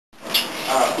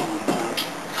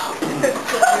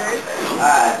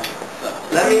Alright,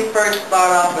 let me first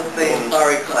start off with saying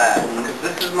sorry class, because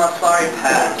this is my sorry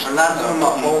pass. I'm not doing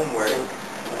my homework,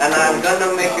 and I'm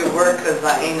gonna make it work because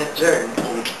I ain't a jerk,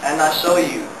 and I'll show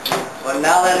you. But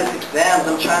now that it's exams,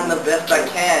 I'm trying the best I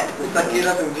can to suck it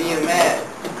up and be a man,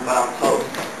 but I'm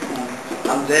toast.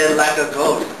 I'm dead like a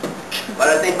ghost. But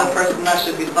I think the person I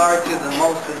should be sorry to the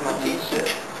most is my teacher,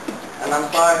 and I'm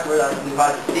sorry for the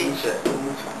teacher.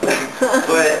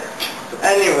 But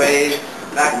anyways,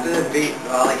 back to the beat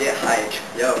while I get hyped.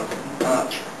 Yo,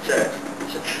 check.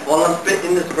 While I'm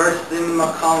spitting this verse in my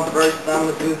converse,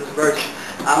 I'ma do this verse.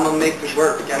 I'ma make it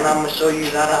work, and I'ma show you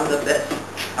that I'm the best.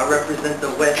 I represent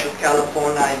the west of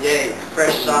California, yay.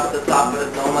 Fresh off the top of the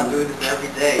dome, I do this every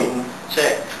day.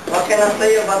 Check. What can I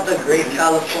say about the great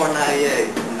California,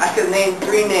 yay? I could name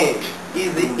 3 names.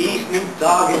 Easy E, Snoop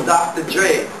Dogg, and Dr.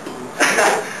 Dre.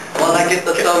 While I get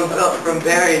the thumbs up from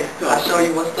Barry, I show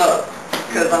you what's up.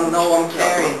 Cause I know I'm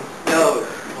caring. Yo,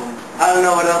 I don't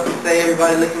know what else to say.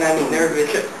 Everybody looking at me nervous.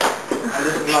 And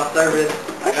this is my service.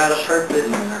 I got a purpose.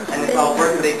 And it's all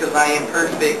worth it cause I ain't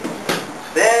perfect.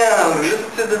 Damn,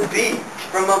 listen to the beat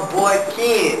from my boy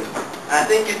Keane. I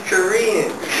think it's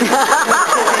Korean.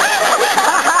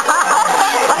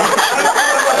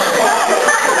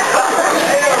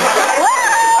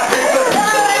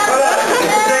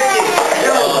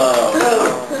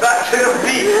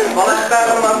 While I stand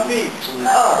on my feet.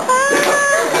 What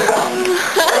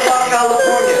about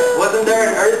California? Wasn't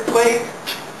there an earthquake?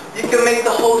 You can make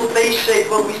the whole state shake,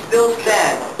 but we still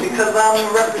stand. Because I'm a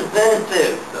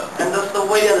representative. And that's the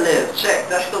way I live. Check,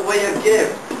 that's the way I give.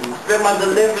 I spit my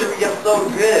delivery, I'm so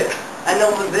good. And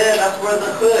over there, that's where the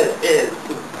hood is.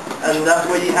 And that's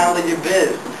where you handle your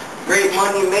biz. Great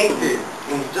money makers.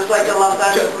 Just like the Los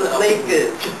Angeles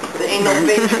Lakers. There ain't no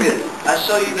fakers. I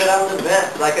show you that I'm the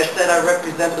best. Like I said, I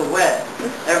represent the West.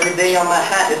 Every day on my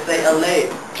hat it say LA.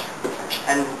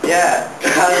 And yeah,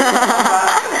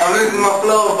 I'm losing my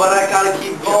flow, but I gotta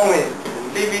keep going.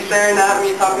 They be staring at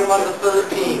me talking about the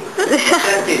Philippines.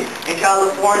 Check it. In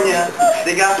California,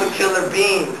 they got some killer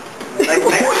beans. Like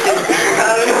Mexican beans.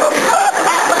 I don't know.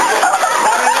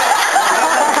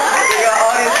 They got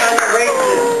all these kind of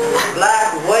races.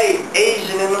 Black, white,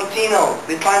 Asian, and Latino.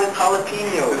 They find us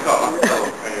jalapenos. It's called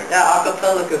acapella. Yeah,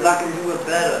 acapella, because I can do it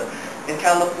better. In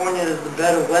California, there's the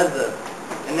better weather.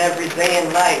 And every day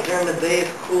and night. During the day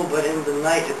it's cool, but in the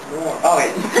night it's warm. Oh,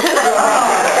 wait.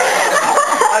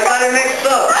 I got it mixed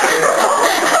up.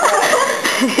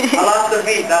 I lost the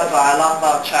beat, that's why. I lost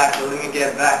our track, so let me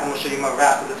get back. I'm going to show you my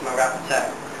rap. This is my rap attack.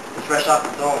 It's fresh off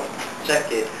the dome. Check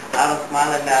it. I don't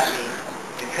smiling at me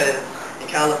because in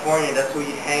California, that's who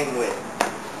you hang with.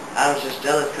 I was just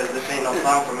jealous because this ain't no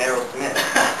song from Aerosmith.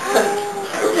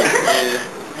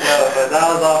 Yo, but that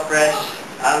was all fresh.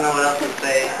 I don't know what else to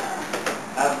say.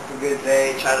 Have a good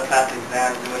day. Try to pass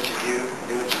exams. Do what you do.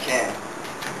 Do what you can.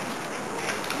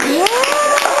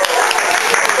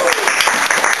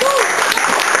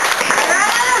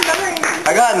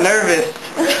 I got nervous.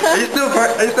 Are you still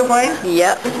playing?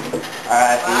 Yep.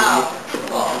 Alright, wow.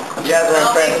 You guys are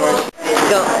impressed.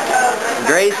 Go.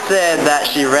 Grace said that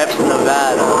she reps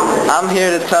Nevada. I'm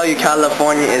here to tell you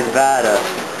California is better.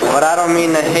 But I don't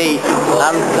mean to hate.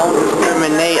 Don't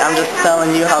discriminate. I'm just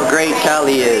telling you how great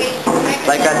Cali is.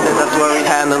 Like I said, that's where we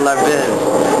handle our biz.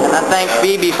 And I thank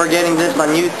Phoebe for getting this on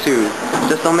YouTube.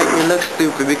 Just don't make me look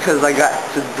stupid because I got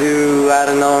to do, I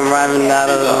don't know, I'm rhyming out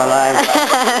of my line.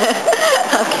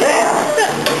 Okay.